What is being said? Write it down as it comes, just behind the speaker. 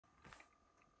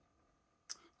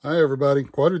Hi everybody,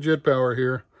 Quadrajet Power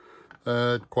here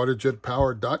at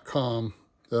quadrajetpower.com.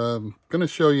 I'm going to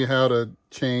show you how to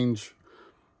change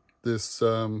this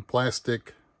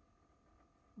plastic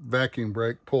vacuum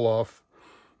brake pull-off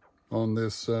on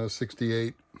this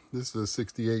 68. This is a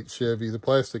 68 Chevy. The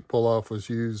plastic pull-off was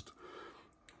used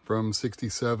from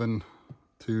 67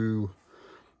 to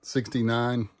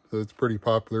 69. So it's pretty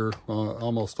popular,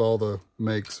 almost all the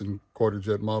makes and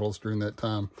Quadrajet models during that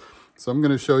time. So I'm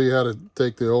going to show you how to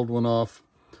take the old one off,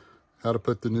 how to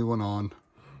put the new one on.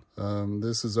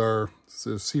 This is our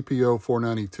CPO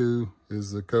 492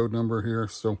 is the code number here.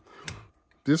 So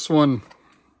this one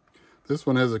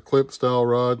has a clip style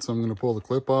rod, so I'm going to pull the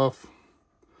clip off.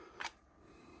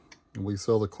 And we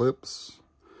sell the clips.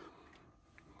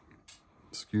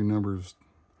 SKU numbers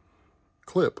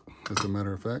clip, as a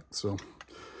matter of fact. So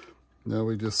now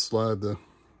we just slide the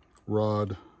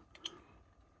rod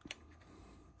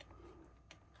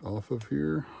off of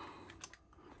here.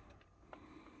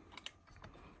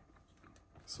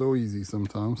 So easy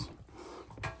sometimes.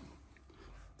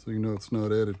 So you know it's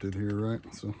not edited here, right?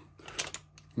 So,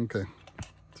 okay.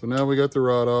 So now we got the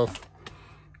rod off.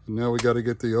 And now we got to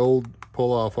get the old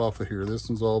pull-off off of here. This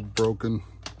one's all broken.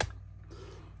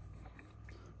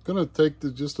 I'm going to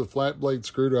take just a flat blade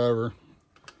screwdriver,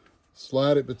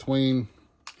 slide it between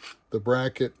the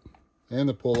bracket and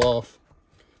the pull-off.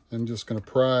 I'm just going to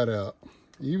pry it out.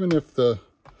 Even if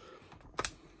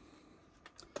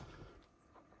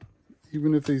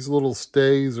these little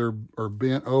stays are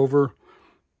bent over,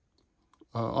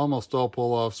 almost all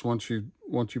pull-offs, once you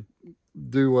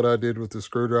do what I did with the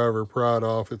screwdriver, pry it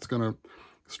off, it's going to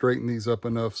straighten these up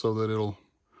enough so that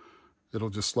it'll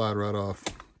just slide right off.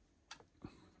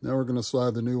 Now we're going to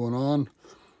slide the new one on.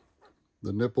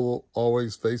 The nipple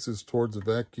always faces towards the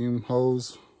vacuum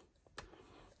hose.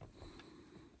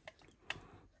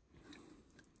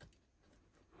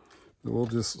 We'll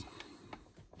just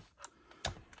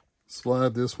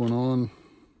slide this one on,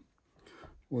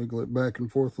 wiggle it back and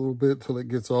forth a little bit till it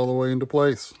gets all the way into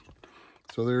place.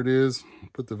 So there it is.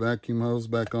 Put the vacuum hose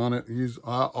back on it.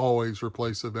 I always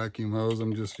replace the vacuum hose.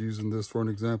 I'm just using this for an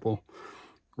example.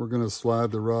 We're going to slide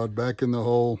the rod back in the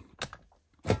hole.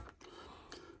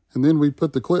 And then we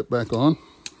put the clip back on.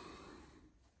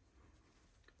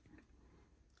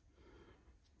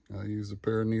 I use a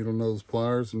pair of needle nose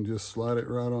pliers and just slide it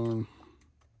right on.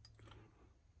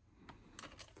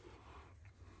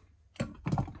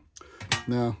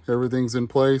 Now everything's in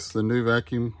place. The new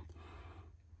vacuum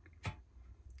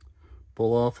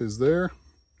pull off is there.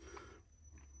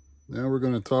 Now we're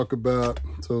going to talk about,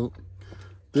 so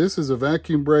this is a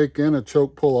vacuum brake and a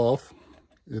choke pull off.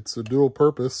 It's a dual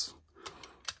purpose.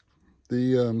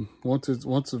 The once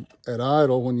at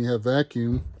idle, when you have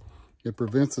vacuum, it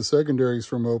prevents the secondaries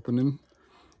from opening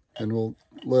and will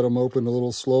let them open a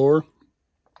little slower.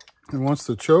 And once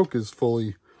the choke is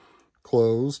fully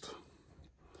closed,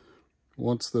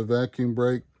 once the vacuum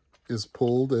brake is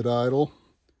pulled at idle,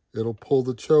 it'll pull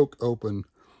the choke open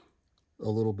a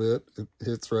little bit. It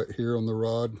hits right here on the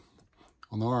rod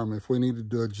on the arm. If we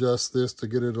needed to adjust this to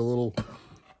get it a little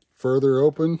further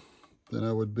open, then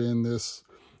I would bend this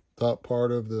top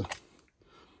part of the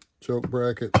choke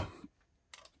bracket.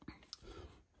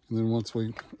 And then once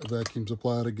we vacuum's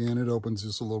applied again, it opens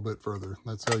just a little bit further.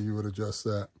 That's how you would adjust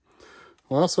that.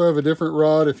 We also have a different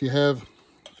rod. If you have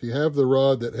the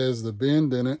rod that has the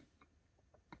bend in it,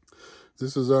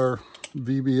 this is our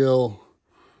VBL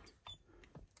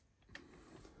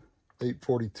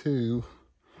 842.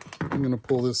 I'm going to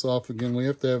pull this off again. We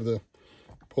have to have the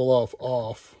pull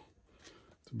off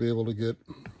to be able to get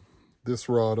this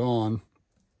rod on.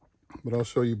 But I'll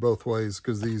show you both ways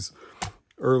because these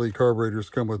early carburetors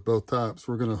come with both types.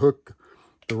 We're going to hook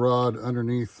the rod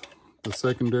underneath the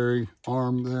secondary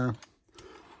arm there.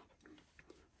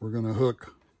 We're going to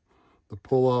hook the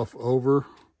pull-off over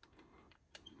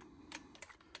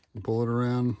and pull it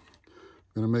around.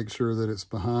 I'm going to make sure that it's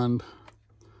behind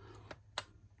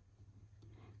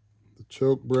the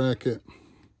choke bracket,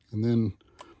 and then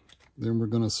we're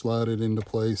going to slide it into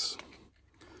place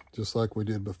just like we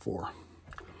did before.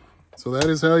 So that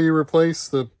is how you replace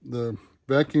the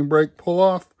vacuum brake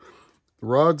pull-off. The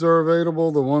rods are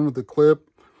available. The one with the clip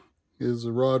is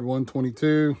the rod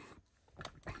 122,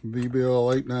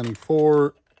 VBL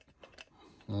 894,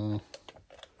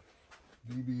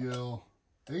 VBL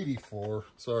 84,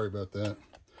 sorry about that,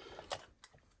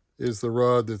 is the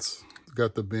rod that's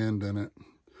got the bend in it.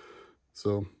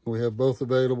 So we have both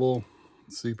available,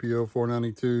 CPO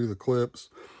 492, the clips.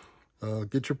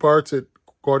 Get your parts at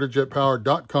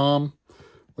quadrajetpower.com.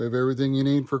 We have everything you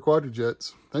need for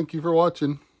Quadrajets. Thank you for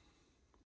watching.